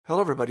Hello,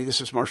 everybody. This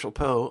is Marshall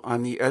Poe.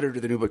 I'm the editor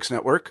of the New Books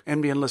Network.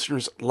 NBN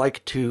listeners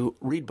like to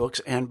read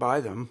books and buy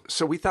them.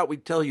 So we thought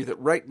we'd tell you that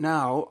right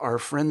now, our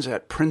friends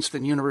at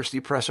Princeton University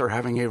Press are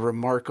having a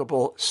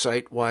remarkable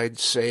site-wide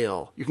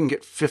sale. You can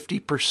get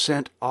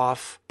 50%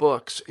 off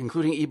books,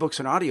 including ebooks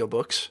and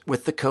audiobooks,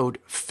 with the code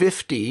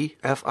 50,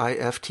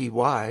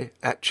 F-I-F-T-Y,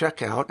 at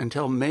checkout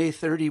until May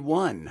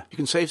 31. You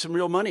can save some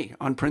real money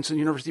on Princeton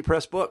University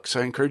Press books.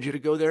 I encourage you to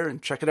go there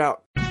and check it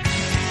out.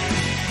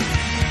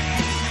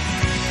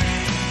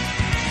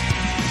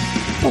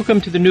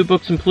 Welcome to the New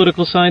Books in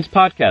Political Science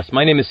podcast.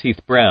 My name is Heath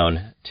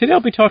Brown. Today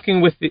I'll be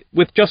talking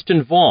with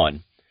Justin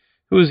Vaughn,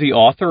 who is the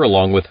author,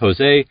 along with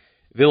Jose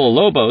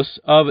Villalobos,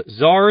 of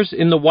Czars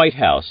in the White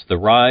House, The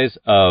Rise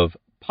of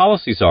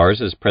Policy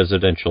Czars as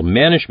Presidential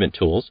Management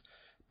Tools,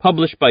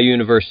 published by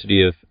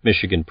University of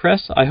Michigan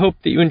Press. I hope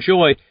that you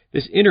enjoy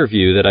this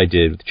interview that I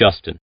did with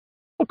Justin.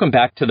 Welcome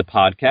back to the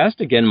podcast.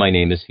 Again, my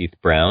name is Heath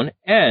Brown,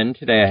 and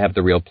today I have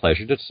the real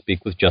pleasure to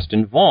speak with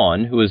Justin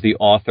Vaughn, who is the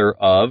author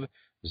of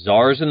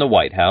Czars in the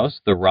White House,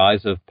 The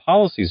Rise of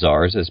Policy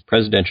Czars as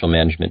Presidential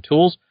Management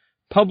Tools,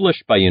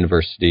 published by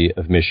University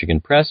of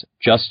Michigan Press.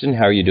 Justin,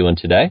 how are you doing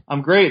today?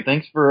 I'm great.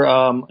 Thanks for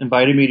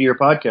inviting me to your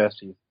podcast,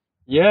 Heath.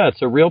 Yeah,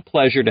 it's a real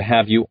pleasure to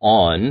have you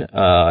on.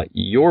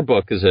 Your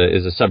book is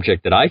a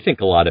subject that I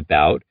think a lot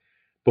about.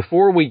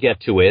 Before we get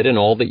to it and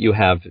all that you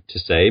have to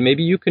say,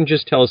 maybe you can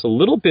just tell us a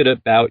little bit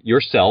about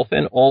yourself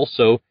and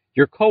also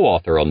your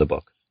co-author on the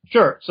book.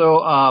 Sure.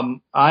 So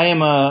I'm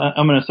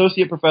an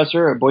associate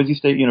professor at Boise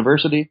State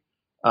University.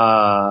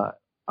 I'm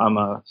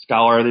a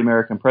scholar of the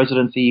American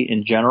presidency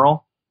in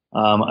general.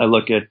 I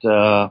look at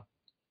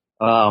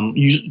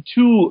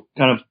two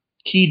kind of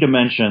key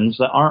dimensions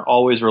that aren't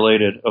always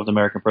related of the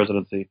American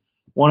presidency.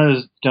 One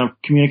is kind of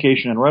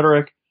communication and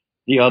rhetoric.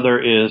 The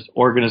other is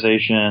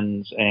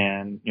organizations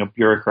and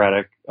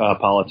bureaucratic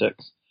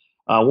politics.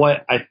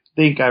 What I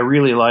think I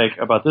really like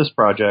about this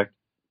project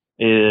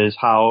is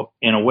how,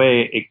 in a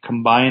way, it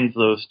combines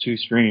those two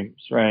streams,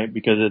 right?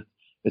 Because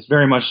it's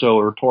very much so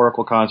a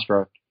rhetorical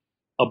construct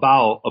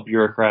about a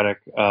bureaucratic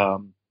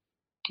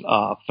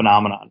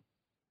phenomenon.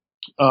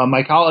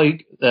 My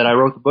colleague that I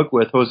wrote the book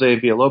with, Jose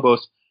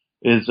Villalobos,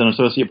 is an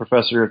associate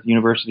professor at the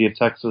University of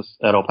Texas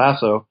at El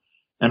Paso.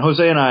 And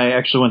Jose and I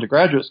actually went to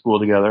graduate school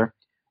together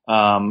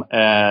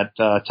at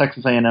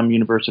Texas A&M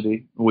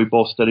University. We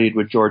both studied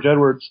with George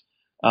Edwards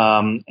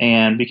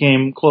and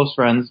became close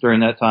friends during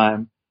that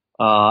time.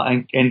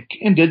 And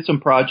did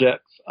some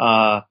projects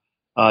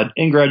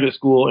in graduate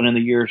school and in the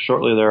years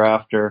shortly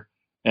thereafter,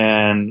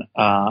 and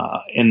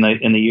in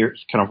the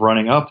years kind of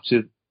running up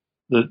to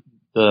the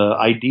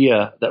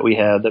idea that we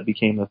had that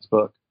became this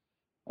book.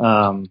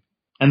 And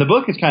the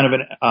book is kind of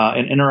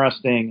an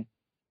interesting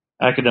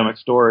academic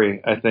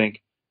story, I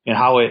think, in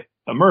how it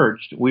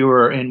emerged. We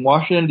were in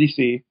Washington,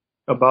 D.C.,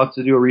 about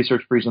to do a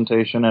research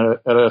presentation at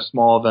a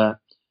small event,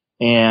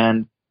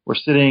 and we're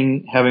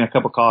sitting, having a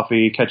cup of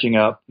coffee, catching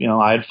up.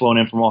 I had flown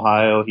in from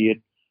Ohio. He had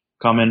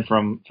come in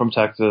from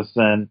Texas,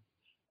 and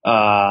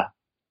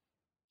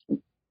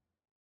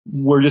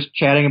we're just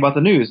chatting about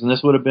the news. And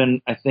this would have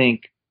been, I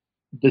think,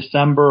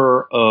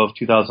 December of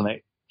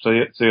 2008.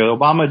 So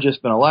Obama had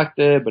just been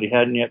elected, but he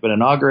hadn't yet been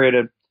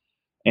inaugurated.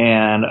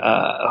 And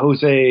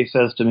Jose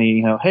says to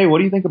me, hey, what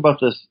do you think about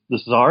this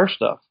czar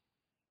stuff?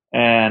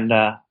 And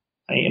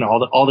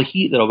all the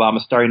heat that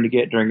Obama's starting to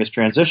get during his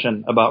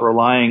transition about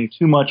relying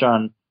too much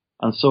on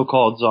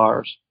so-called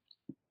czars.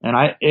 And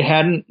it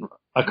hadn't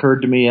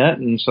occurred to me yet.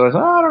 And so I said,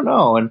 I don't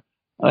know. And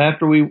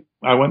after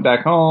I went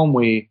back home,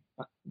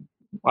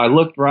 I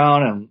looked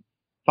around and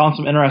found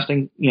some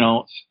interesting,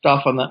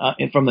 stuff from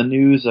the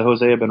news that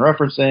Jose had been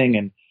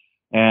referencing,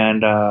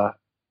 and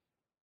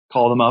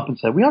called him up and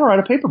said, we ought to write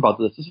a paper about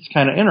this. This is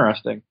kind of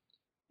interesting.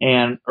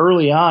 And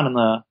early on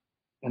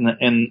in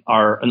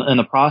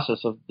the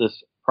process of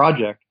this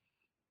project,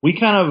 we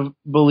kind of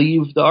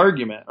believed the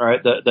argument,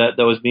 right, that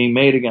was being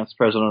made against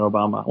President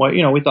Obama.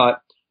 Well, we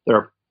thought there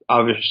are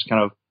obvious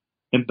kind of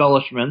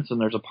embellishments and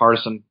there's a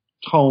partisan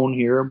tone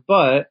here,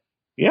 but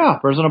yeah,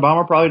 President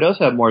Obama probably does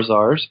have more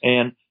czars,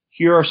 and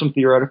here are some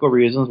theoretical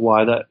reasons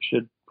why that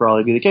should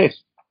probably be the case.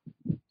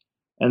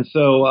 And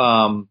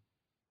so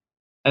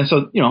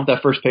that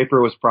first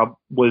paper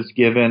was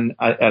given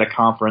at a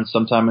conference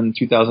sometime in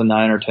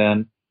 2009 or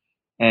 10.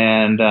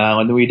 And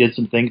then we did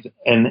some things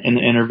in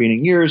the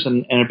intervening years,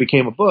 and it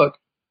became a book.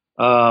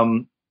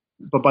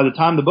 But by the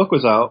time the book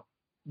was out,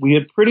 we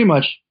had pretty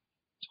much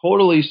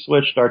totally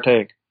switched our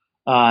take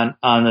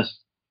on this,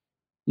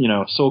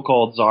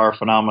 so-called czar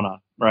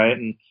phenomenon, right?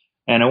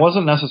 And it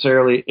wasn't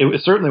necessarily,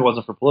 it certainly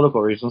wasn't for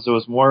political reasons. It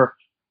was more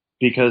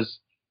because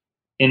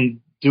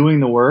in doing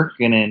the work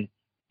and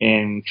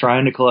in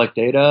trying to collect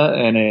data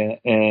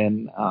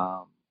and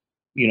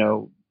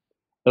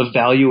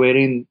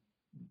evaluating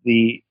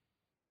the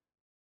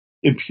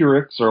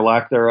empirics or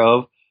lack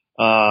thereof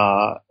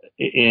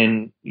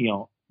in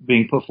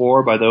being put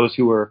forward by those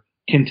who were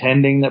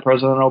contending that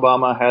President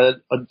Obama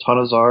had a ton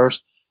of czars,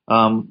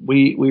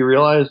 we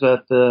realized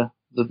that that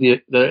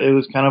it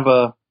was kind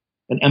of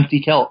an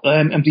empty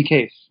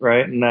case,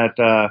 right? And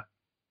that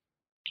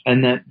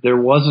and that there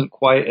wasn't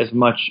quite as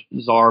much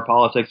czar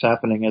politics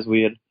happening as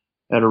we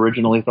had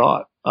originally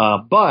thought.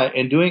 But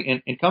in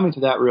coming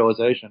to that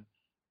realization,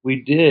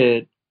 we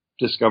did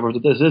discover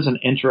that this is an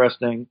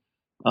interesting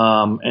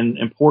and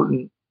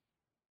important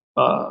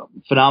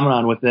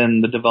phenomenon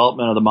within the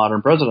development of the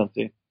modern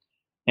presidency,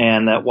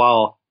 and that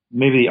while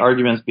maybe the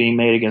arguments being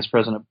made against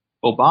President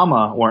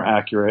Obama weren't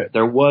accurate,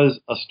 there was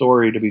a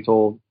story to be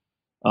told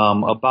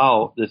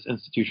about this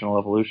institutional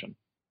evolution.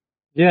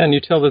 Yeah, and you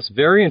tell this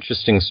very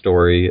interesting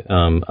story,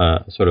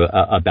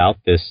 about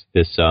this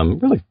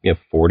really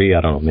 40,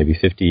 I don't know, maybe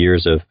 50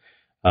 years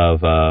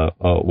of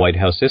White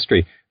House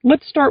history.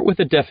 Let's start with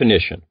a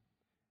definition.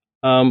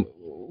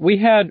 We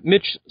had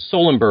Mitch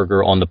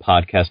Sollenberger on the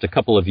podcast a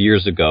couple of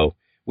years ago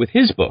with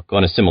his book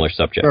on a similar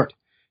subject. Sure.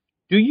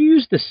 Do you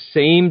use the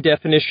same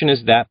definition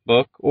as that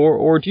book,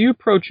 or do you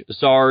approach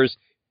czars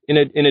in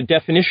a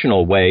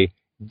definitional way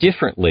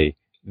differently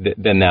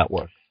than that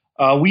work?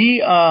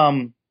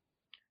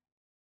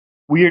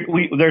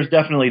 There's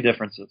definitely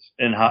differences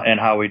in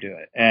how we do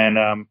it,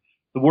 and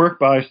the work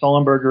by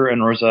Sollenberger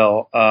and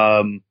Roselle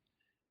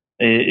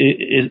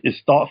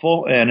is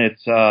thoughtful and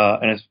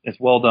it's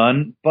well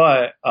done,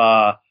 but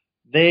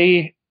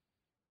they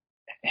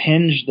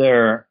hinge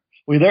they're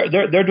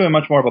doing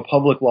much more of a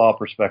public law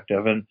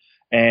perspective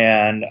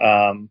and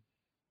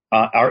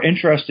are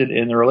interested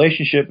in the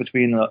relationship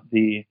between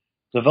the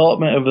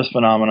development of this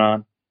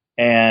phenomenon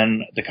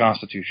and the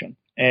Constitution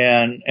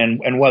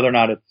and whether or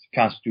not it's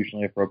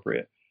constitutionally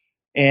appropriate.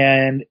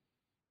 And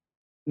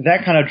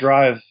that kind of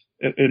drives,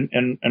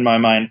 in my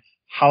mind,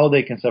 how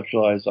they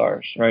conceptualize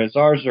czars, right?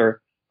 Czars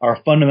are a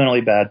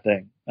fundamentally bad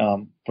thing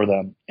for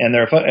them, and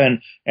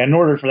in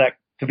order for that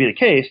to be the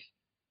case,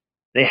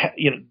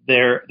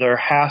 there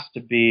has to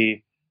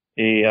be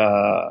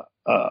an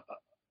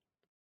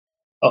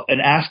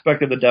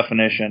aspect of the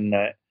definition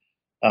that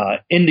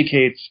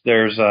indicates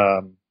there's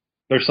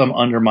some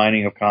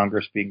undermining of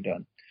Congress being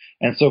done.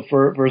 And so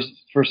for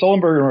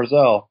Sollenberger and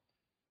Roselle,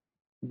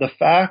 the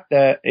fact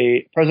that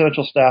a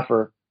presidential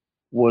staffer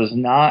was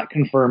not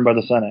confirmed by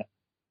the Senate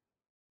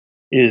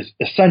is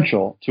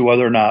essential to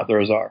whether or not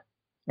they're a czar,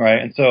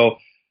 right? And so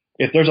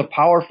if there's a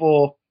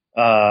powerful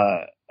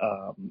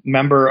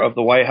member of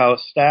the White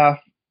House staff,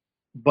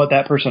 but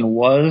that person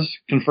was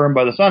confirmed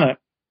by the Senate,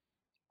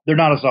 they're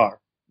not a czar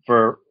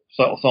for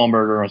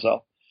Sollenberger and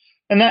Roselle.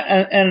 And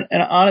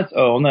on its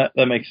own,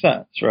 that makes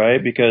sense,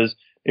 right? Because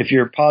if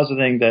you're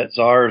positing that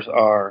czars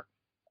are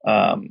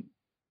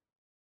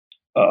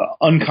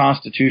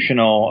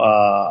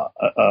unconstitutional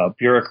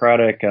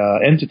bureaucratic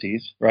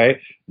entities, right,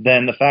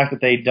 then the fact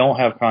that they don't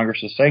have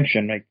Congress's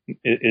sanction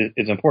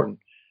is important.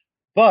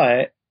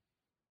 But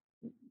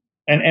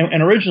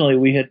and originally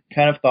we had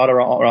kind of thought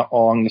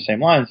along the same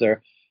lines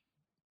there.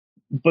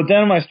 But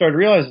then I started to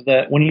realize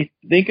that when you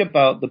think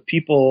about the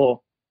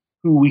people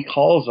who we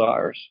call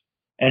czars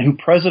and who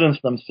presidents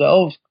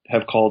themselves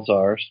have called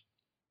czars,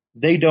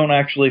 they don't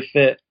actually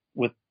fit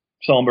with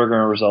Sollenberger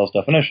and Roselle's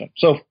definition.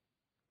 So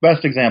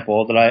best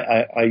example that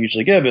I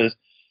usually give is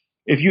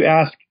if you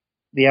ask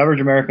the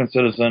average American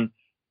citizen,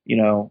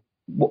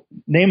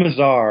 name a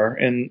czar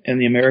in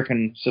the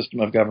American system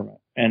of government.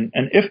 And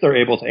if they're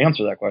able to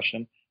answer that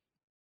question,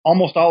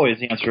 almost always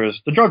the answer is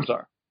the drug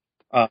czar.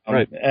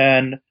 Right.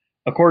 And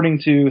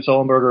according to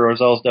Sollenberger or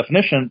Roselle's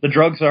definition, the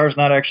drug czar is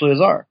not actually a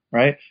czar,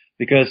 right?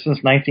 Because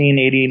since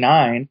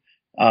 1989,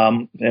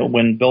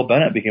 when Bill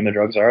Bennett became the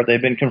drug czar,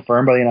 they've been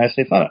confirmed by the United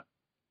States Senate.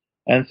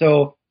 And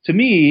so, to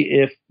me,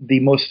 if the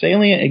most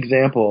salient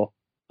example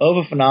of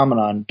a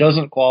phenomenon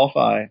doesn't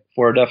qualify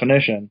for a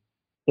definition,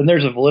 then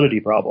there's a validity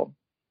problem.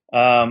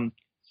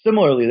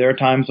 Similarly, there are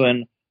times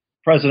when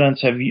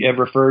presidents have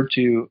referred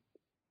to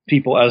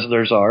people as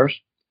their czars,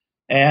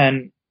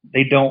 and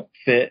they don't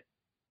fit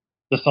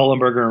the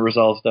Sollenberger and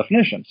Roselle's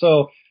definition.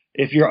 So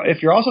if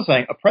you're also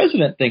saying a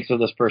president thinks of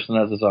this person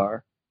as a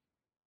czar,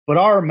 but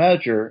our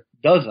measure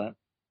doesn't,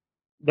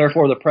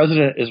 therefore the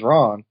president is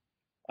wrong.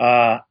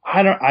 I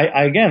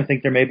again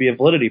think there may be a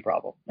validity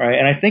problem, right?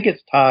 And I think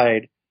it's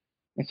tied.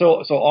 And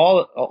so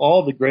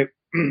all the great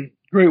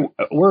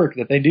work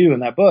that they do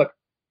in that book,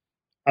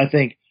 I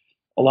think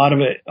a lot of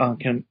it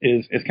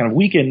is kind of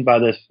weakened by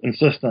this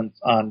insistence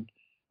on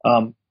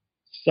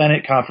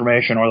Senate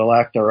confirmation or the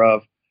lack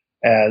thereof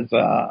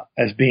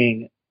as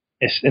being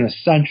an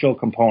essential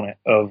component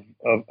of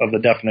the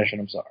definition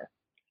of czar.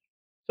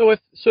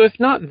 So if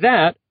not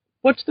that,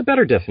 what's the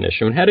better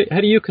definition? How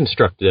do you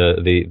construct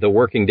the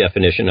working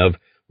definition of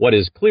what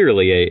is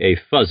clearly a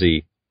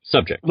fuzzy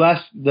subject?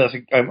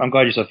 I'm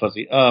glad you said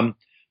fuzzy.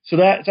 So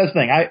that's the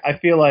thing. I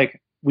feel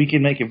like we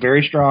can make a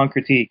very strong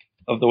critique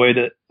of the way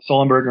that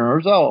Sollenberger and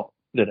Roselle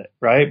did it,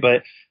 right?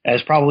 But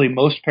as probably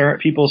most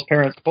people's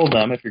parents told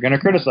them, if you're going to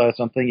criticize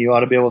something, you ought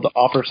to be able to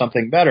offer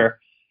something better.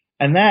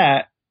 And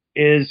that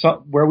is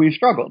where we've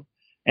struggled.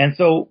 And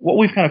so what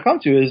we've kind of come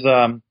to is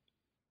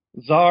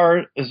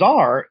czar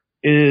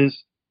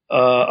is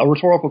a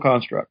rhetorical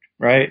construct,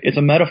 right? It's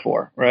a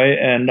metaphor, right?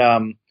 And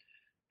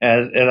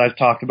as I've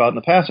talked about in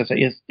the past, I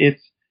say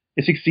it's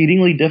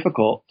exceedingly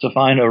difficult to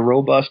find a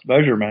robust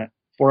measurement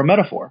for a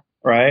metaphor,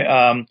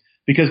 right?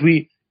 Because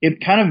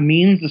it kind of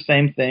means the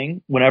same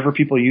thing whenever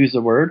people use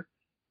the word,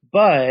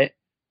 but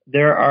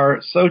there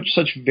are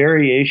such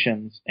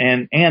variations,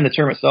 and the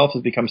term itself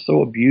has become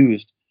so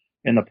abused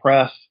in the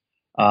press,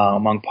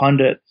 among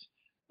pundits,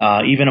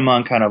 even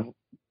among kind of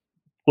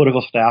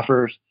political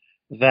staffers,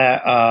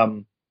 that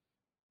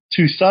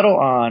to settle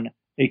on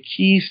a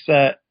key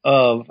set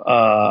of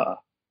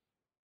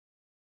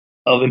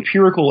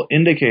empirical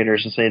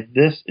indicators and say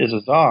this is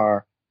a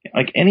czar,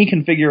 like any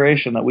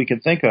configuration that we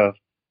could think of,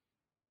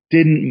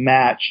 didn't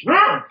match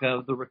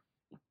the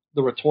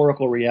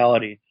rhetorical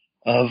reality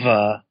of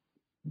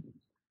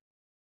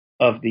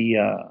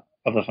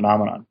the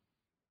phenomenon.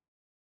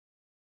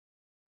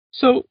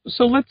 So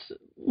let's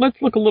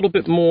look a little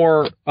bit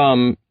more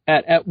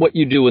at what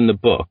you do in the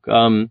book.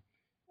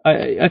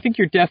 I think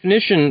your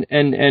definition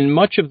and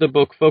much of the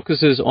book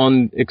focuses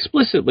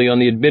explicitly on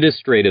the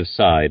administrative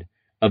side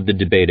of the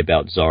debate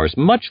about czars,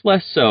 much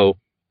less so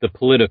the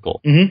political.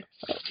 Mm-hmm.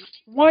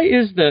 Why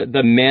is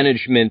the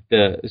management,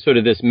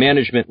 this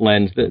management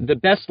lens, the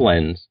best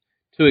lens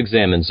to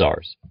examine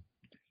czars?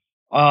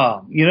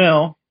 I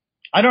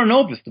don't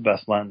know if it's the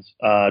best lens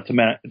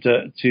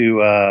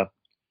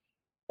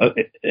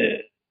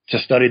to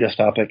study this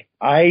topic.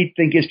 I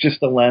think it's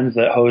just the lens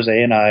that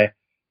Jose and I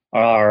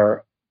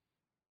are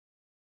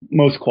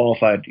most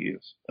qualified to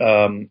use.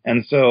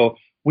 And so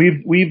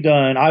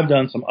I've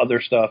done some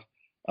other stuff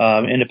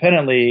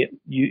independently,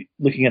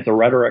 looking at the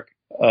rhetoric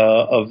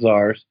of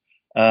czars.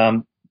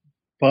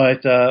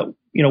 But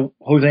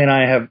Jose and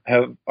I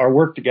have our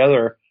work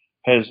together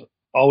has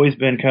always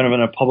been kind of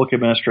in a public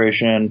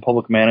administration,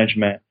 public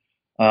management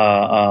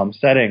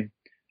setting.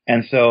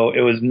 And so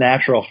it was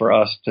natural for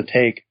us to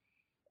take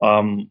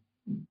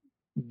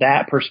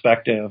that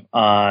perspective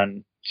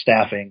on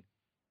staffing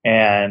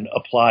and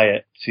apply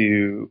it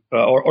to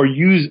or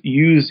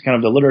use kind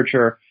of the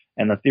literature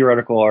and the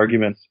theoretical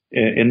arguments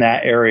in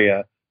that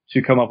area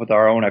to come up with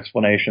our own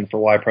explanation for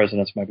why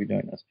presidents might be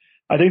doing this.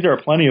 I think there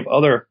are plenty of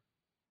other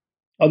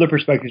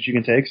perspectives you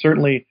can take.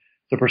 Certainly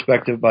the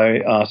perspective by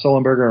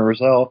Sullenberger and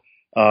Rizal,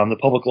 the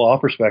public law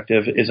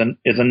perspective is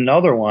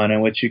another one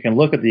in which you can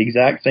look at the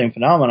exact same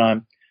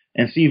phenomenon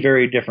and see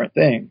very different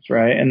things,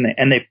 right? And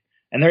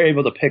they're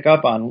able to pick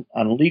up on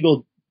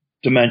legal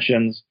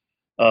dimensions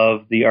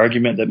of the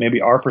argument that maybe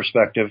our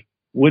perspective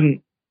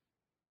wouldn't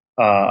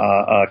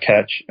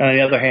catch. On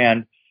the other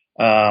hand,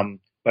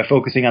 by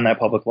focusing on that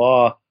public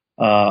law,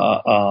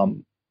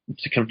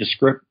 to kind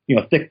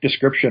of thick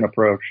description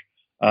approach,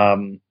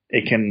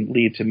 it can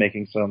lead to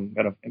making some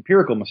kind of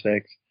empirical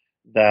mistakes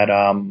that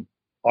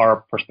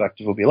our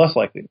perspective will be less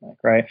likely to make,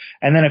 right?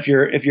 And then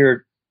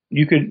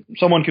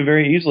someone could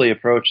very easily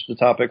approach the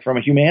topic from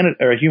a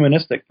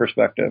humanistic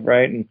perspective,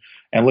 right?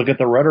 And look at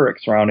the rhetoric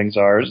surrounding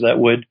czars that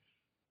would,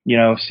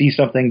 see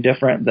something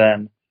different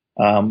than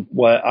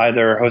what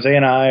either Jose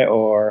and I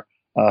or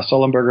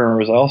Sullenberger and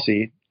Rizal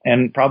see,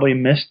 and probably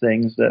miss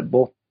things that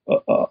both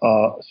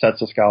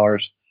sets of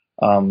scholars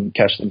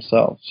catch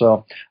themselves.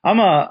 So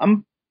I'm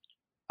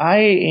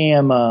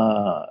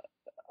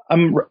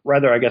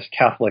rather, I guess,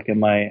 Catholic in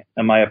my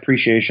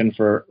appreciation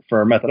for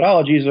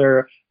methodologies. There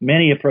are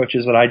many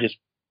approaches that I just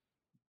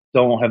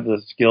don't have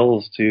the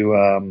skills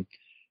to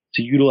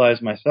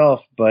utilize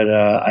myself, but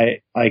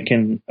I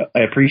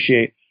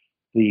appreciate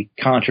the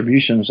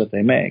contributions that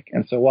they make.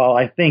 And so while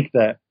I think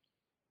that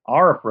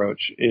our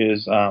approach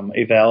is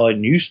a valid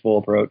and useful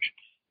approach,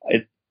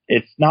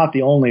 it's not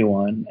the only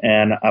one,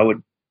 and I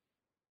would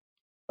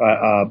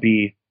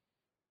be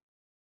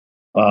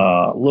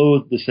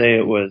loath to say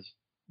it was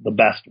the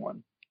best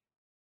one.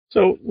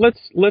 So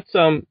let's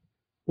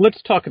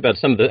talk about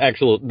some of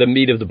the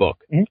meat of the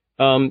book.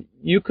 Mm-hmm.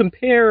 You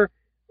compare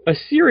a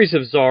series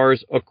of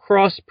czars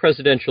across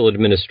presidential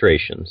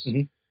administrations.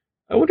 Mm-hmm.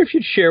 I wonder if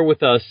you'd share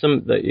with us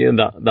some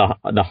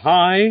the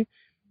high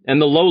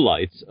and the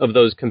lowlights of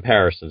those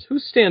comparisons. Who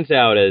stands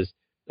out as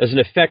an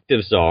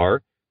effective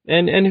czar,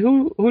 and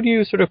who do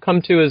you sort of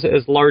come to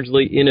as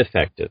largely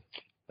ineffective?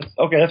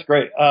 Okay, that's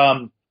great.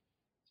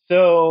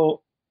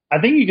 So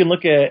I think you can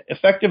look at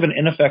effective and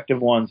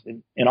ineffective ones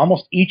in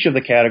almost each of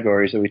the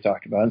categories that we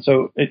talked about. And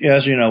so,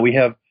 as you know, we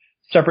have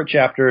separate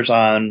chapters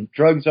on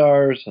drug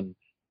czars and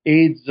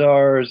AIDS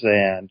czars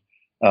and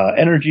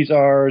energy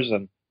czars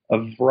and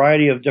a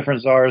variety of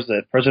different czars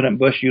that President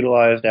Bush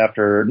utilized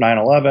after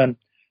 9/11,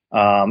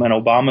 and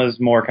Obama's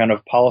more kind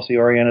of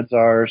policy-oriented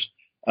czars.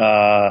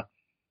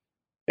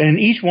 And in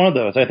each one of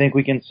those, I think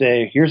we can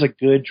say, here's a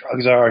good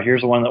drug czar,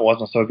 here's one that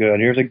wasn't so good,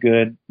 here's a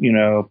good,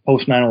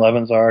 post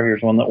 9/11 czar,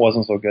 here's one that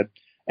wasn't so good.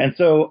 And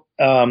so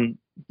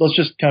let's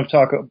just kind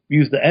of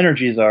use the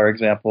energy czar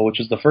example, which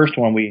is the first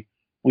one we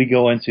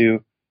go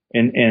into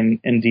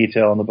in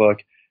detail in the book.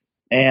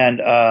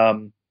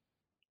 And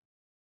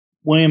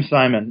William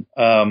Simon,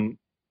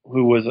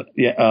 who was,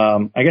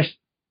 I guess,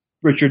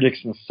 Richard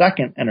Nixon's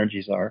second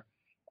energy czar,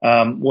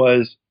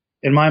 was,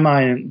 in my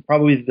mind,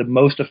 probably the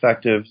most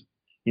effective,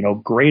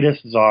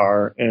 greatest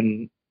czar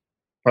in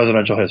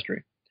presidential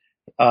history.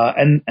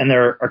 And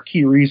there are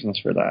key reasons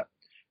for that.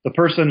 The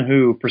person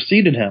who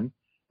preceded him,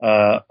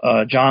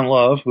 John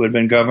Love, who had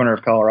been governor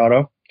of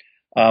Colorado,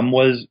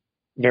 was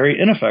very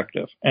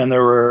ineffective, and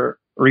there were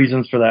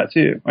reasons for that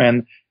too.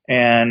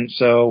 And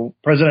so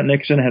President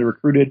Nixon had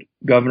recruited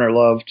Governor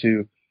Love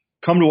to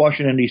come to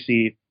Washington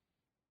D.C.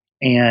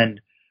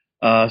 and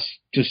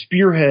to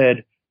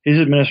spearhead his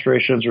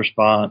administration's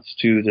response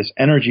to this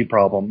energy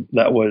problem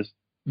that was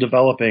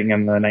developing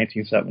in the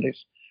 1970s.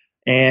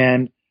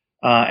 And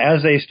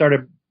as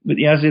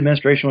the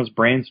administration was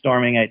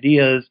brainstorming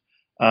ideas,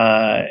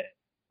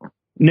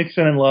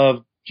 Nixon and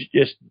Love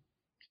just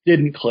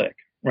didn't click,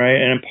 right?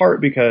 And in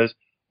part because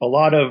a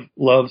lot of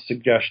Love's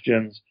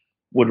suggestions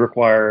would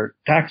require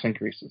tax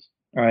increases,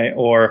 right?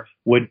 Or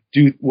would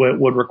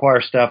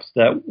require steps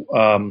that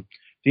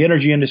the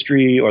energy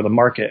industry or the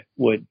market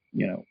would,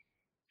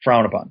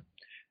 frown upon.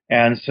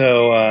 And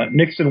so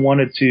Nixon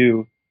wanted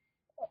to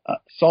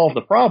solve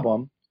the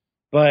problem,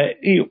 but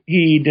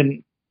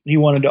he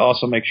wanted to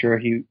also make sure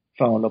he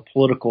found a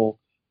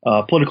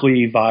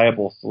politically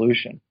viable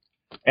solution.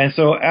 And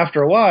so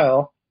after a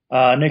while,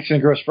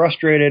 Nixon grows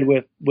frustrated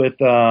with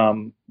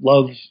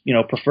Love's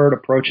preferred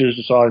approaches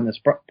to solving this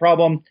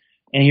problem,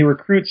 and he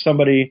recruits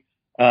somebody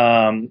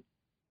from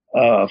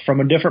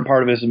a different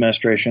part of his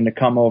administration to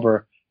come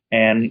over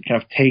and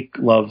kind of take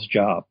Love's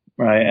job,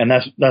 right? And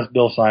that's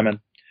Bill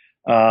Simon.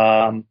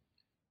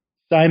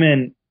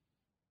 Simon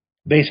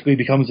basically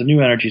becomes the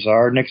new energy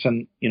czar.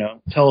 Nixon,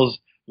 tells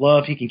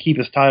Love he can keep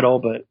his title,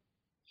 but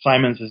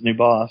Simon's his new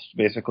boss,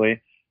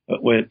 basically.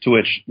 To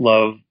which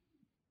Love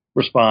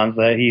responds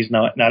that he's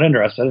not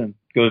interested and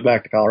goes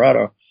back to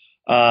Colorado.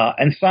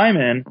 And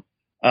Simon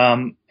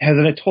has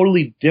a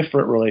totally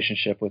different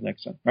relationship with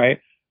Nixon, right?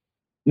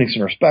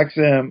 Nixon respects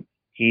him.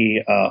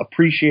 He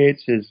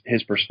appreciates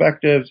his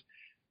perspectives,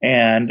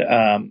 and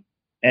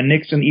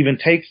Nixon even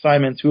takes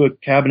Simon to a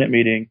cabinet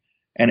meeting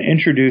and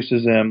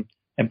introduces him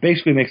and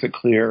basically makes it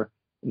clear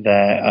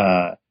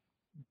that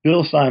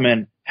Bill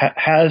Simon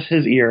has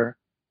his ear,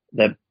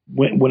 that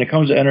when it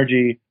comes to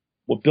energy,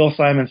 what Bill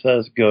Simon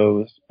says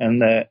goes,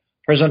 and that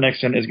President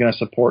Nixon is going to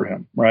support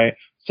him, right?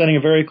 Sending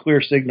a very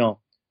clear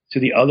signal to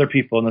the other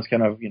people in this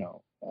kind of,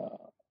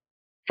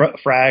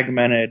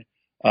 fragmented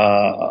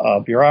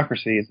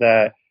bureaucracy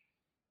that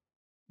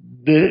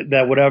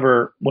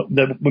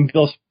when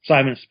Bill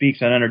Simon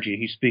speaks on energy,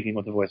 he's speaking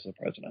with the voice of the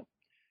president.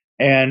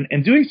 And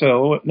in doing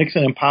so,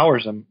 Nixon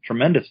empowers him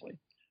tremendously.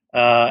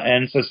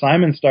 And so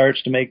Simon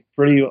starts to make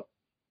pretty,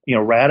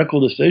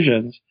 radical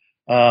decisions,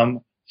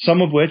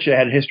 some of which,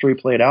 had history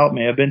played out,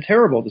 may have been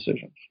terrible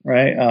decisions,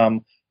 right?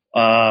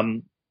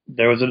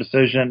 There was a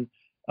decision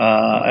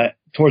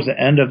towards the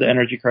end of the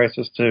energy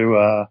crisis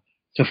to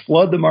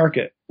flood the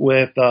market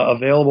with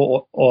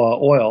available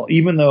oil,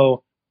 even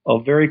though a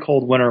very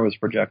cold winter was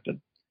projected.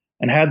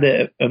 And had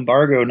the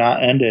embargo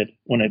not ended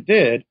when it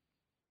did,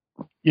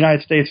 the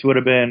United States would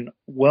have been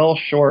well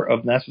short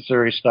of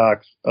necessary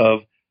stocks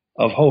of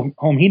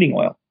home heating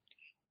oil.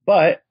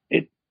 But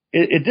it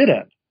did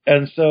end.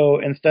 And so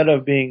instead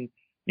of being,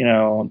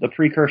 the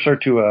precursor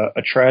to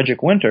a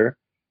tragic winter,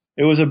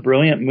 it was a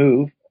brilliant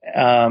move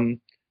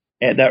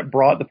that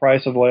brought the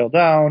price of oil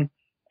down,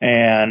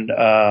 and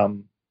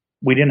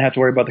we didn't have to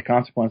worry about the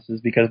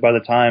consequences, because by the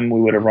time we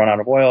would have run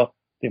out of oil,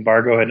 the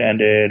embargo had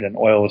ended and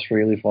oil was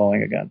freely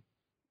flowing again.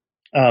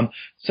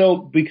 So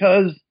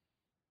because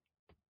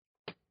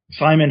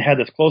Simon had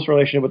this close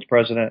relationship with the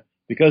president,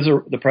 because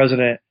the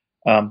president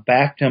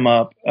backed him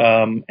up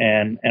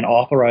and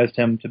authorized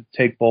him to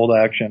take bold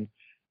action,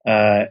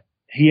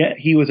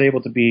 he was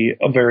able to be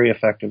a very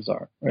effective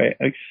czar, right?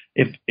 Like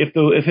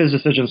if his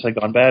decisions had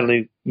gone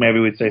badly, maybe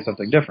we'd say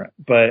something different.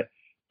 But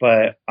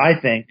I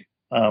think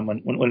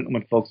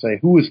when folks say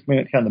who is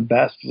kind of the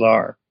best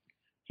czar,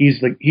 he's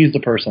the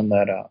person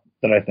that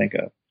I think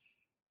of.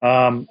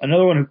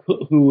 Another one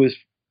who was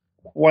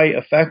quite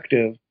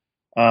effective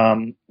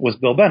was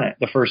Bill Bennett,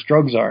 the first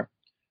drug czar.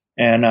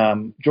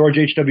 And George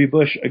H.W.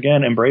 Bush,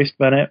 again, embraced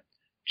Bennett,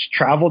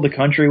 traveled the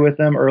country with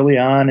him early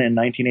on in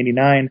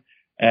 1989,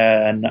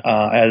 and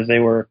as they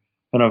were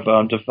kind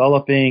of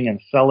developing and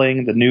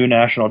selling the new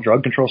national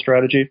drug control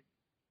strategy.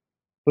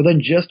 But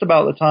then just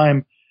about the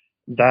time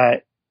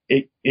that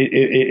it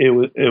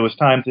was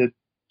time to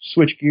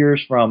switch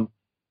gears from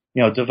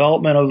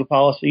development of the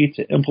policy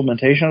to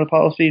implementation of the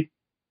policy,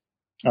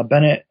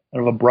 Bennett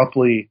kind of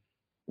abruptly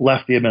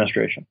left the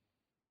administration.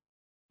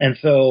 And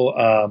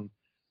so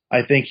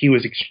I think he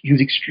was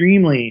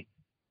extremely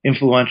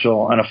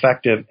influential and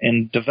effective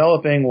in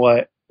developing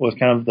what was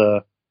kind of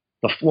the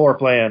floor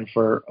plan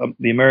for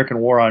the American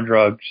war on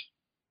drugs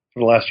for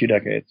the last few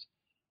decades.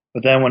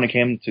 But then when it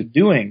came to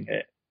doing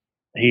it,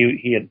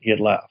 he had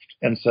left.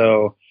 And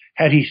so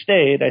had he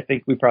stayed, I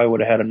think we probably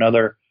would have had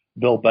another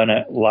Bill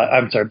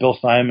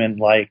Simon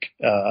like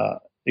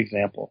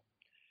example.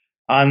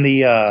 On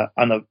the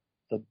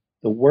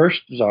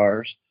worst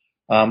czars,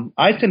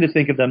 I tend to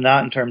think of them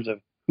not in terms of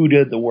who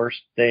did the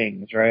worst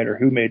things, right, or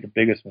who made the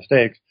biggest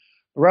mistakes,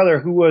 but rather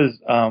who was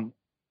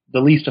the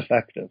least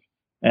effective.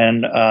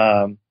 And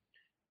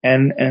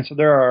so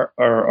there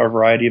are a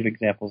variety of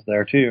examples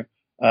there too.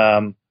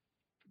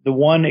 the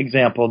one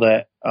example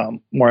that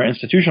more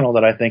institutional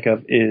that I think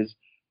of is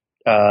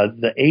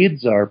the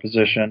AIDS czar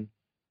position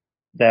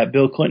that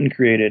Bill Clinton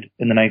created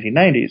in the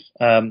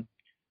 1990s.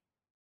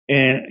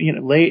 And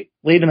late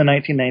in the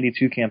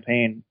 1992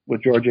 campaign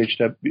with George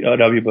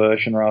H.W.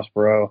 Bush and Ross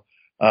Perot,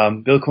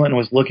 Bill Clinton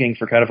was looking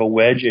for kind of a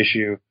wedge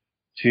issue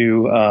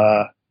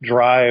to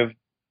drive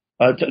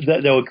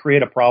that would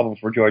create a problem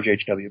for George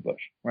H.W.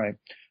 Bush. Right?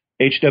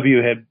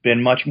 H.W. had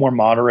been much more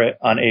moderate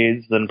on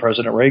AIDS than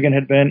President Reagan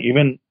had been,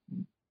 even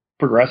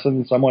progressive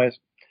in some ways.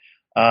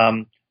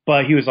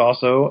 But he was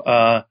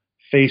also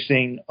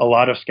facing a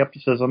lot of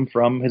skepticism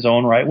from his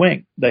own right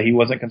wing that he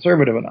wasn't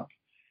conservative enough.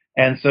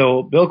 And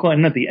so Bill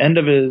Clinton,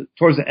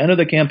 towards the end of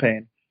the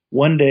campaign,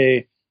 one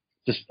day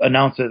just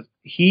announces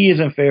he is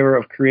in favor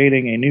of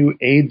creating a new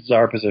AIDS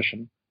czar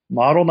position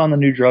modeled on the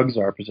new drug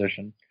czar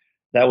position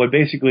that would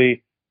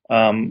basically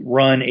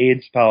run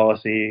AIDS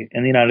policy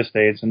in the United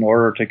States in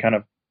order to kind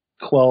of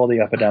quell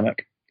the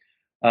epidemic.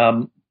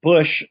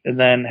 Bush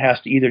then has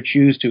to either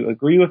choose to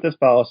agree with this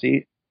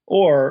policy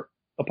or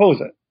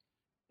oppose it.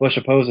 Bush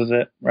opposes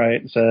it,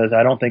 right? Says,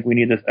 I don't think we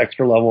need this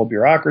extra level of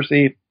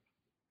bureaucracy.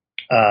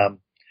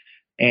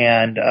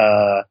 And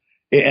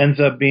it ends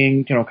up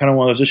being, kind of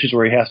one of those issues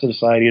where he has to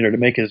decide either to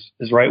make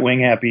his right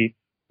wing happy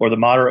or the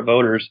moderate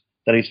voters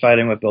that he's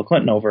fighting with Bill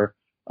Clinton over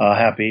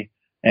happy.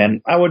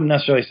 And I wouldn't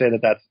necessarily say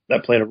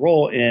that played a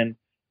role in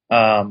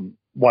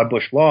why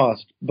Bush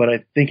lost, but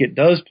I think it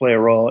does play a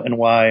role in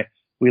why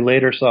we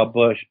later saw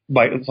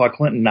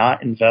Clinton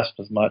not invest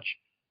as much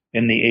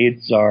in the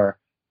AIDS czar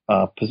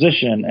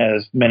position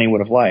as many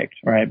would have liked,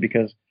 right?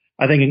 Because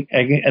I think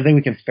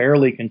we can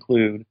fairly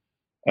conclude,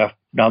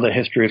 now that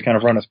history has kind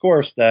of run its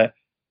course, that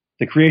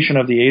the creation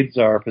of the AIDS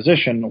czar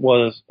position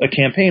was a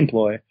campaign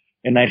ploy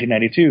in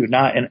 1992,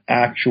 not an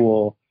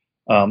actual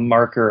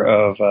marker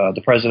of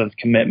the president's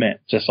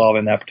commitment to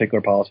solving that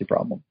particular policy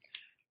problem.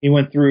 He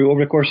went through, over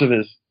the course of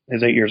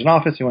his 8 years in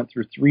office, he went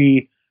through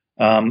 3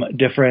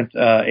 different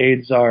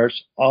AIDS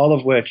czars, all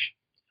of which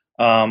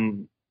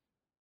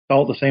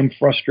felt the same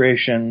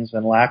frustrations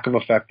and lack of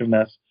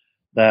effectiveness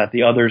that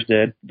the others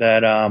did,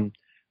 that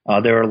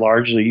they were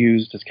largely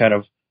used as kind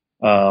of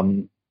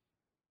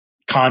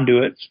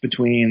conduits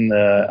between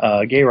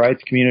the gay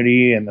rights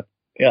community and the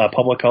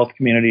public health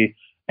community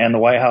and the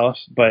White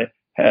House, but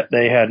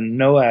they had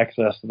no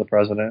access to the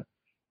president,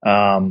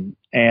 and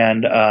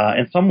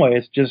in some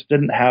ways just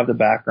didn't have the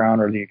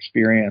background or the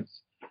experience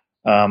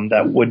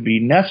that would be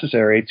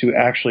necessary to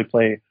actually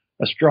play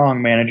a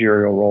strong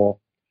managerial role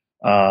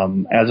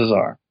as a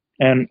czar.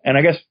 And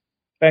I guess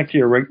back to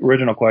your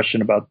original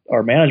question about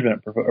our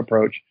management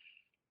approach,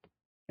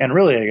 and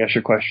really I guess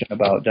your question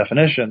about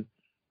definition,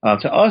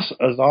 to us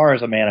a czar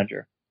is a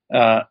manager,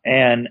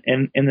 and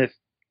in this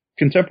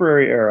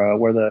contemporary era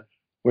where the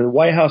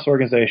White House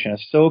organization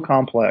is so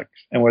complex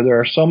and where there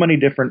are so many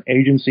different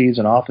agencies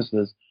and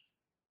offices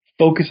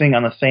focusing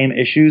on the same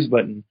issues,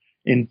 but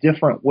in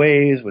different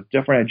ways with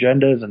different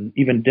agendas and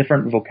even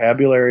different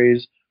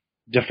vocabularies,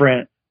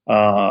 different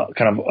kind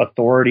of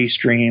authority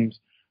streams.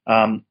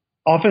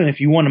 Often if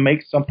you want to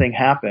make something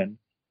happen,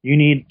 you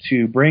need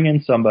to bring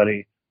in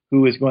somebody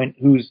whose kind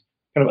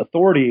of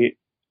authority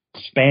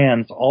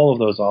spans all of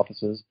those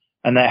offices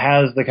and that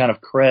has the kind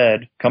of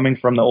cred coming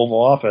from the Oval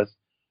Office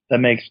that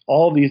makes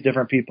all these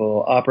different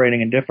people operating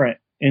in different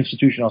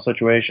institutional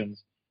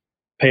situations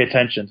pay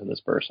attention to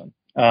this person.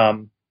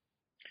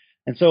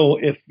 And so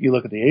if you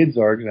look at the AIDS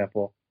czar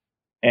example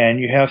and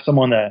you have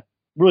someone that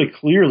really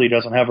clearly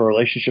doesn't have a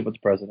relationship with the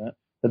president,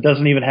 that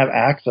doesn't even have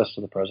access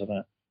to the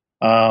president,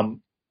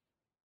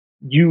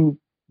 you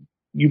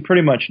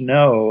pretty much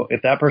know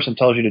if that person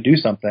tells you to do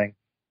something,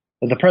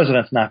 that the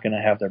president's not going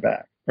to have their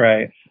back,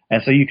 right?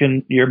 And so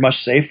you're much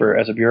safer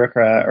as a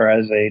bureaucrat or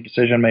as a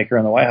decision maker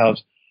in the White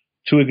House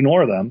to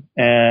ignore them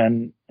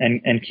and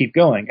keep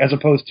going, as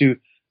opposed to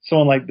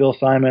someone like Bill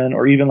Simon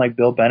or even like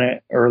Bill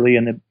Bennett early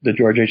in the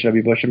George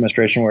H.W. Bush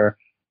administration, where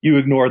you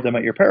ignored them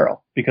at your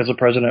peril because the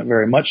president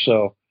very much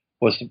so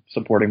was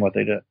supporting what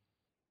they did.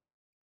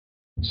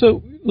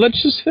 So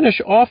let's just finish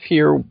off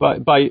here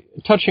by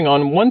touching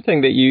on one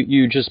thing that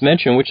you just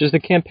mentioned, which is the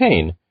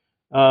campaign.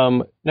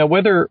 Now,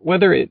 whether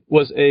it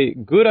was a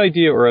good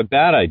idea or a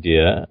bad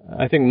idea,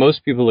 I think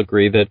most people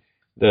agree that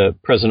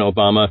President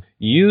Obama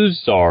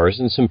used czars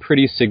in some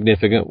pretty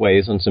significant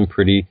ways on some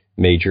pretty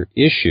major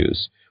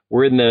issues.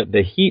 We're in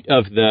the heat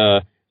of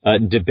the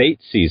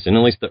debate season,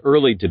 at least the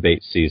early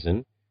debate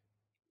season.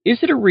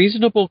 Is it a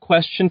reasonable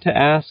question to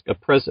ask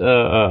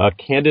a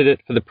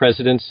candidate for the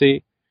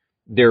presidency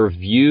their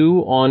view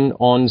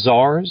on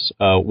czars,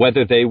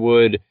 whether they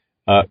would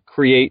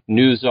create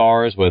new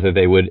czars, whether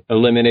they would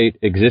eliminate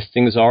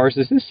existing czars?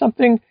 Is this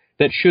something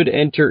that should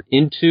enter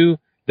into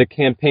the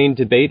campaign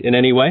debate in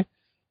any way?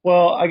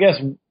 Well, I guess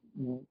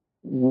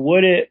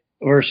would it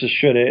versus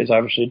should it is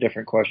obviously a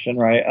different question,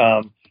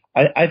 right?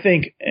 I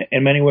think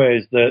in many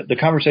ways the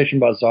conversation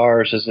about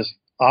czars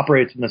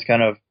operates in this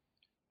kind of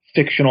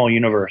fictional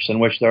universe in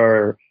which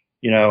there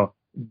are,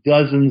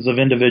 dozens of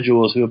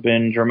individuals who have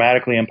been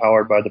dramatically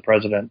empowered by the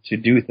president to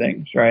do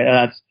things, right?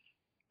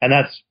 And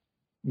that's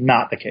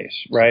not the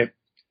case, right?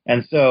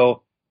 And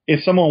so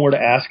if someone were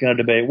to ask in a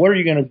debate, what are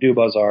you going to do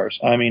about czars?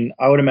 I mean,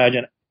 I would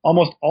imagine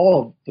almost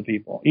all of the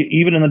people,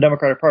 even in the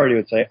Democratic Party,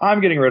 would say,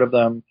 I'm getting rid of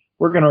them.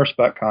 We're going to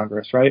respect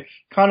Congress, right?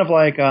 Kind of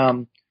like,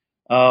 when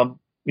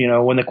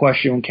the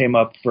question came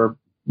up for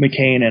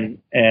McCain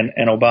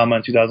and Obama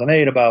in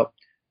 2008 about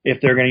if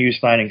they're going to use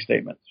signing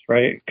statements,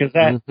 right? Because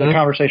the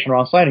conversation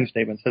around signing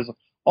statements has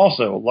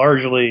also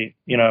largely,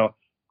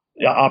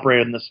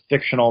 operated in this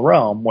fictional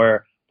realm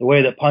where the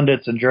way that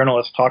pundits and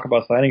journalists talk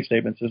about signing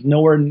statements is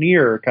nowhere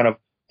near kind of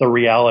the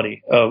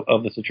reality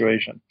of the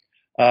situation.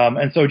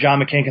 And so John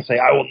McCain can say,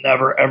 I will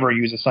never, ever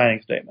use a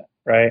signing statement,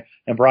 right?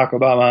 And Barack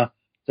Obama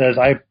says,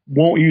 I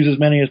won't use as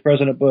many as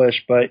President Bush,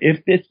 but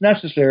if it's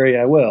necessary,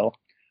 I will,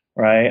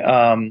 right?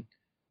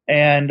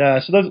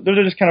 So those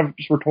are just kind of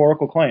just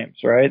rhetorical claims,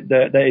 right?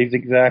 That is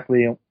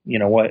exactly,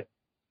 what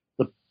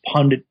the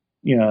pundit,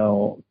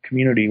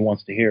 community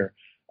wants to hear.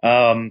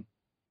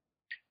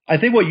 I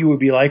think what you would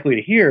be likely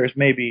to hear is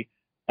maybe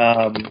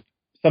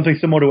something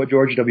similar to what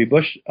George W.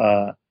 Bush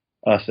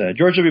said.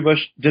 George W.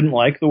 Bush didn't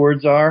like the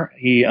word czar.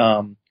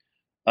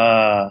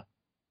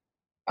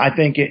 I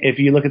think if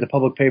you look at the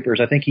public papers,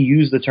 I think he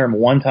used the term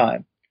one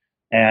time,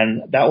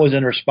 and that was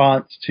in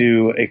response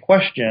to a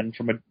question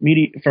from a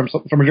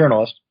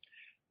journalist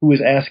who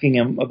was asking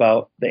him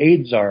about the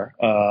AIDS czar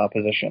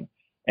position.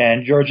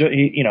 And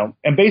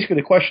and basically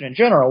the question in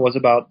general was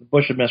about the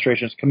Bush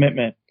administration's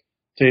commitment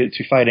to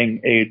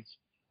fighting AIDS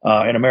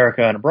in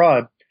America and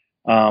abroad.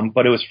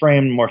 But it was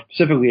framed more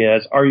specifically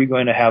as, are you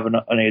going to have an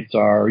AIDS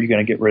czar? Or are you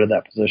going to get rid of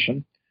that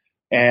position?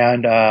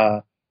 And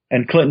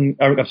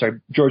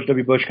George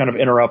W. Bush kind of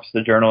interrupts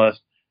the journalist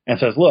and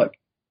says, look,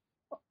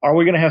 are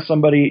we going to have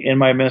somebody in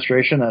my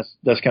administration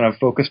that's kind of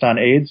focused on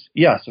AIDS?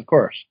 Yes, of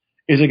course.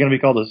 Is it going to be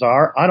called a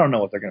czar? I don't know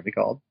what they're going to be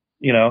called.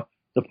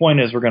 The point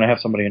is we're going to have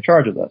somebody in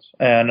charge of this.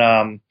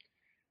 And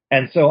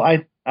so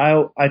I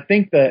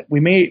think that we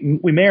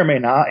may or may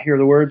not hear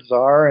the word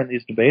czar in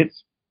these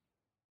debates.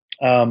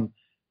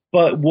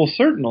 But we'll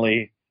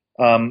certainly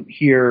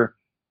hear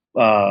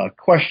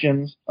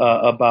questions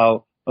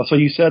about, so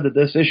you said that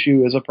this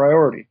issue is a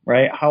priority,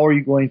 right? How are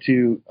you going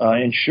to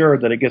ensure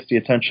that it gets the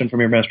attention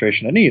from your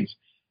administration it needs?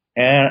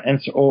 And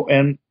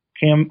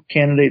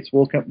candidates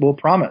will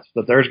promise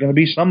that there's going to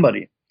be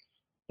somebody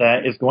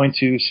that is going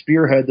to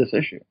spearhead this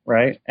issue,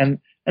 right? And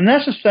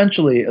that's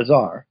essentially a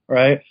czar,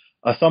 right?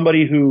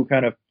 Somebody who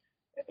kind of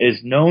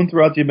is known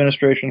throughout the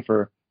administration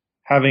for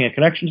having a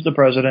connection to the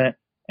president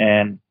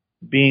and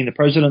being the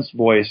president's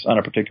voice on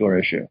a particular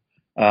issue.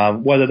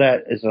 Whether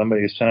that is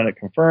somebody who's Senate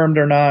confirmed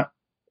or not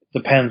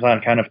depends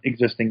on kind of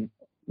existing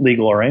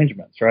legal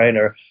arrangements, right?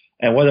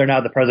 And whether or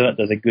not the president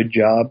does a good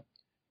job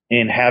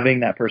in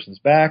having that person's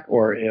back,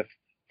 or if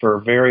for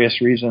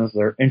various reasons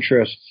their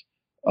interests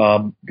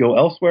go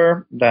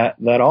elsewhere,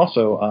 that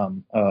also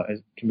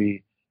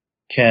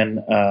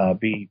can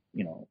be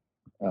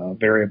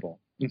variable.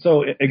 And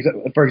so,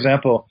 for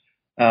example,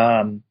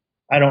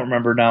 I don't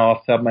remember now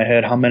off the top of my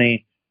head how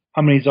many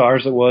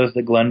czars it was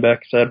that Glenn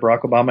Beck said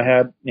Barack Obama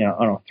had. I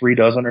don't know, 3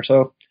 dozen or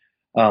so.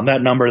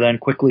 That number then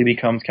quickly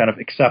becomes kind of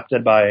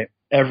accepted by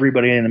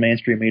everybody in the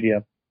mainstream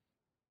media.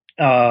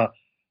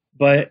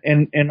 But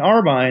in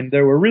our mind,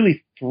 there were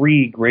really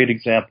 3 great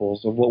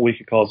examples of what we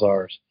could call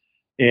czars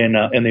in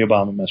the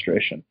Obama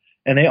administration.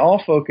 And they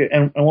all focus,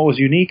 and what was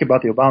unique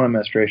about the Obama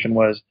administration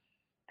was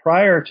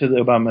prior to the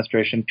Obama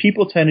administration,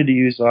 people tended to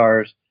use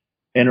czars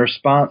in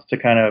response to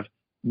kind of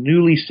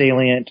newly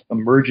salient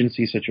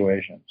emergency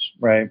situations,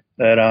 right?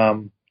 That,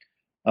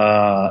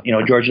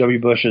 George W.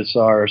 Bush's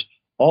czars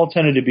all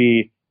tended to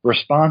be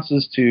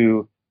responses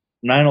to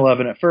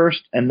 9/11 at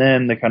first, and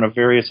then the kind of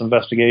various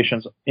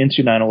investigations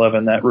into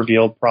 9/11 that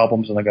revealed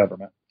problems in the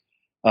government.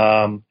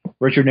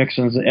 Richard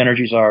Nixon's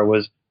energy czar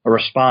was a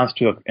response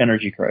to an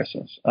energy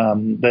crisis.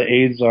 The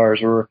AIDS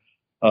czars were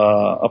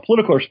a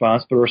political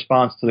response, but a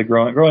response to the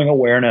growing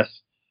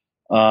awareness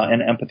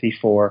and empathy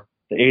for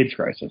the AIDS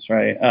crisis,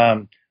 right?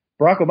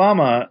 Barack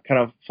Obama kind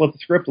of flipped the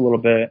script a little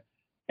bit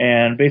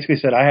and basically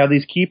said, I have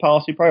these key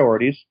policy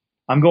priorities.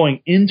 I'm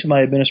going into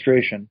my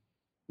administration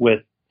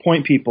with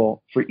point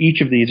people for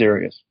each of these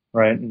areas,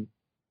 right?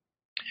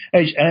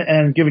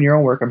 And given your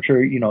own work, I'm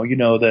sure you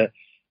know that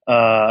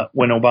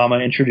when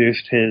Obama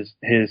introduced his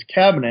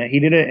cabinet, he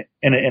did it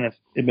in his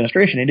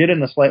administration. He did it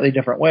in a slightly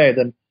different way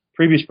than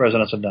previous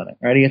presidents have done it,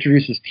 right? He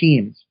introduced his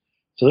teams.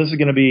 So this is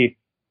going to be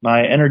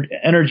my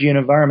energy and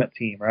environment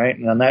team, right?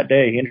 And on that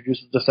day, he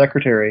introduces the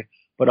secretary,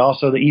 but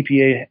also the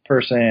EPA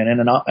person, and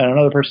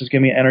another person's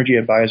giving me an energy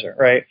advisor,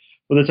 right?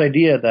 With this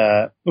idea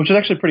that, which is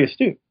actually pretty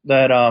astute,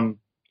 that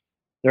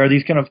there are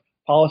these kind of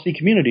policy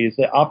communities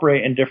that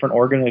operate in different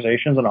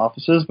organizations and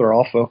offices, but are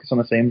all focused on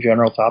the same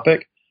general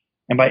topic.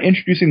 And by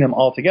introducing them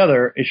all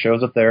together, it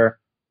shows that they're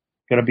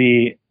going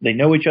to they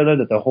know each other,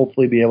 that they'll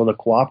hopefully be able to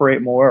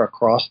cooperate more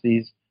across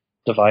these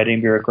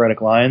dividing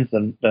bureaucratic lines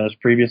than has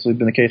previously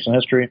been the case in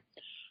history.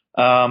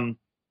 And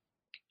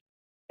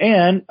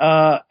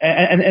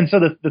so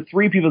the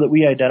 3 people that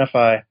we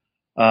identify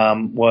are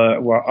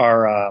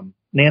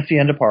Nancy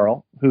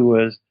Endeparle, who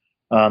was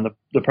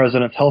the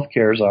president's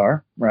healthcare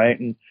czar, right?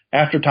 And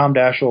after Tom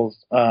Daschle's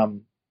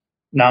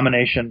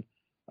nomination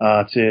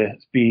to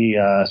be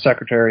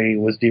secretary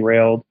was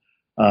derailed,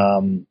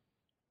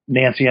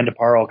 Nancy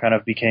Andaparle kind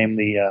of became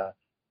the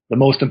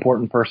most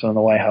important person in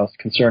the White House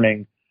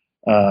concerning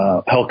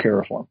healthcare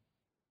reform.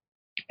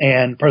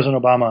 And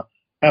President Obama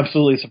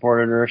absolutely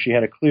supported her. She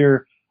had a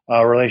clear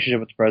relationship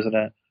with the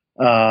president,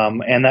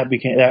 and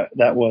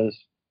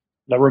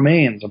that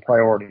remains a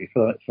priority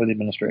for the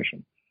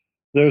administration.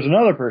 There's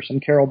another person,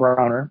 Carol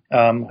Browner,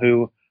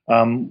 who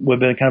would have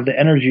been kind of the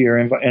energy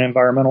and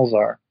environmental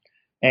czar,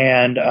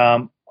 and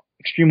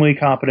extremely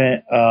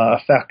competent,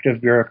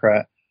 effective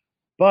bureaucrat.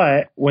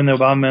 But when the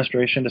Obama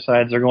administration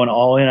decides they're going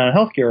all in on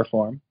healthcare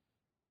reform,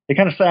 they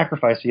kind of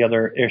sacrifice the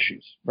other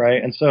issues,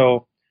 right? And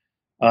so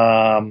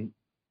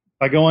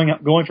by going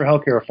for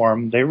healthcare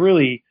reform, they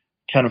really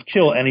kind of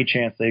kill any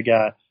chance they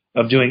got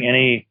of doing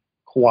any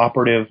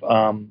cooperative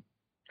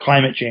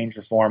climate change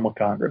reform with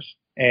Congress.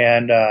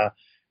 And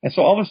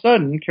so all of a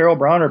sudden, Carol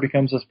Browner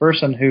becomes this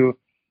person who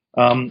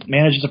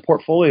manages a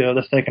portfolio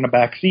that's taken a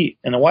back seat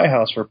in the White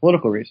House for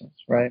political reasons,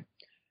 right?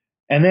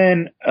 And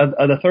then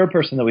the third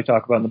person that we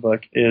talk about in the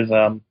book is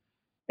a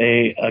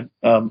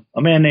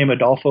man named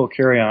Adolfo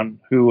Carrion,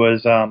 who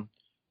was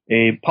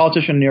a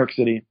politician in New York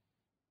City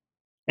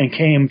and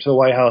came to the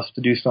White House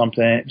to do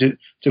something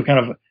to kind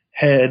of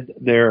head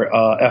their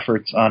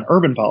efforts on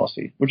urban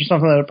policy, which is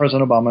something that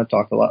President Obama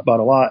talked about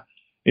a lot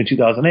in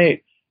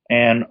 2008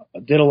 and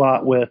did a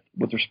lot with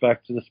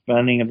respect to the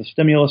spending of the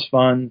stimulus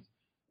funds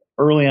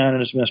early on in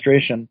his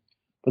administration.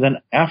 But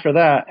then after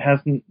that,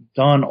 hasn't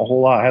done a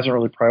whole lot, hasn't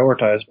really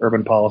prioritized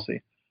urban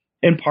policy,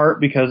 in part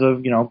because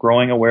of,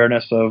 growing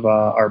awareness of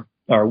our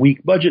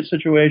weak budget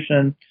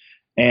situation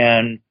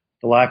and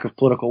the lack of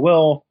political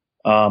will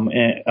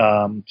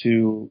and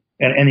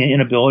the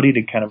inability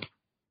to kind of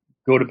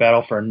go to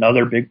battle for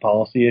another big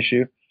policy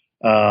issue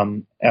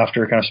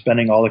after kind of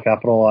spending all the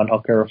capital on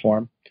healthcare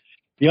reform.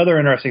 The other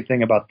interesting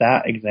thing about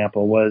that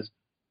example was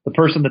the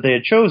person that they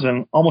had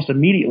chosen almost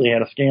immediately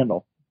had a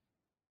scandal.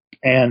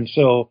 And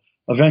so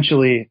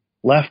eventually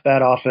left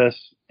that office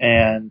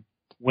and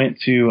went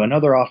to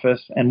another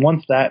office. And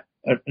once that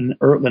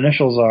the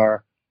initial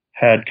czar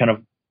had kind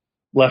of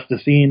left the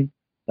scene,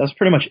 that's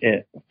pretty much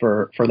it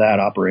for that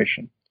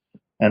operation.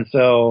 And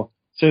so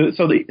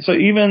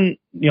even,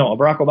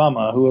 Barack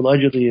Obama, who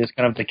allegedly is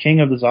kind of the king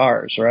of the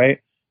czars, right?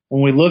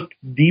 When we look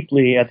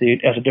deeply at the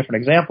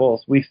different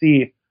examples, we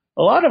see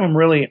a lot of them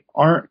really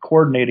aren't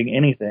coordinating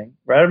anything.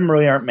 A lot of them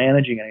really aren't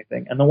managing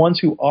anything. And the ones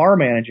who are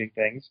managing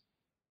things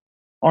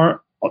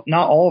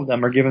not all of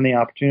them are given the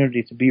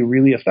opportunity to be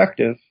really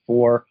effective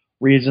for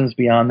reasons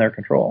beyond their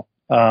control.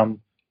 And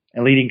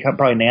leading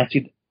probably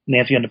Nancy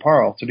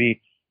Andaparle to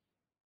be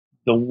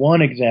the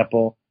one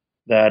example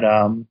that,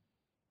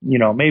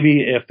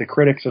 maybe if the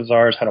critics of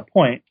czars had a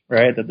point,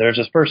 right, that there's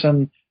this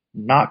person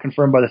not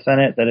confirmed by the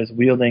Senate that is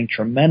wielding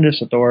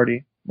tremendous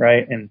authority,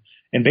 right, and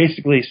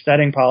basically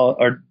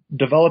or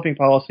developing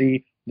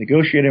policy,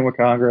 negotiating with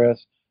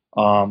Congress,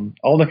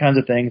 all the kinds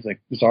of things that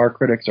czar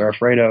critics are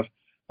afraid of.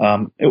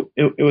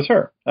 It was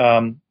her.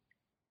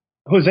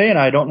 Jose and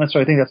I don't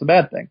necessarily think that's a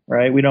bad thing,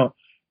 right? We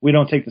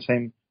don't take the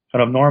same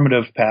kind of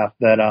normative path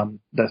that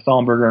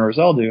Sullenberger and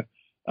Rozelle do,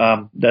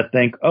 that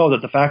think, that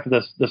the fact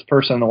that this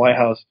person in the White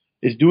House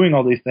is doing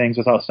all these things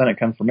without Senate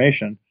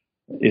confirmation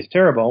is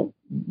terrible.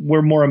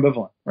 We're more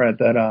ambivalent, right?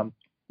 That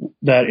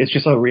it's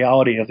just a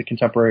reality of the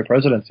contemporary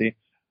presidency.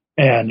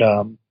 And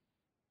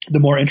the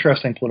more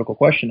interesting political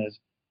question is,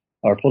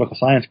 or political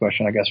science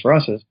question, I guess, for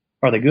us is,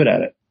 are they good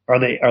at it? Are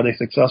they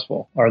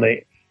successful? Are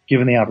they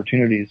given the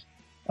opportunities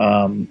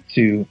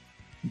to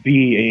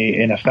be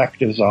an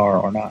effective czar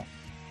or not?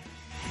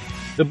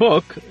 The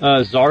book,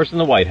 Czars in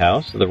the White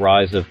House, The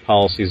Rise of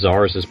Policy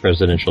Czars as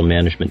Presidential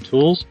Management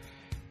Tools,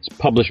 is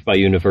published by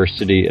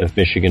University of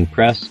Michigan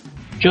Press.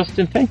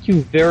 Justin, thank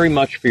you very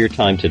much for your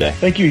time today.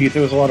 Thank you, Heath. It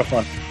was a lot of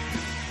fun.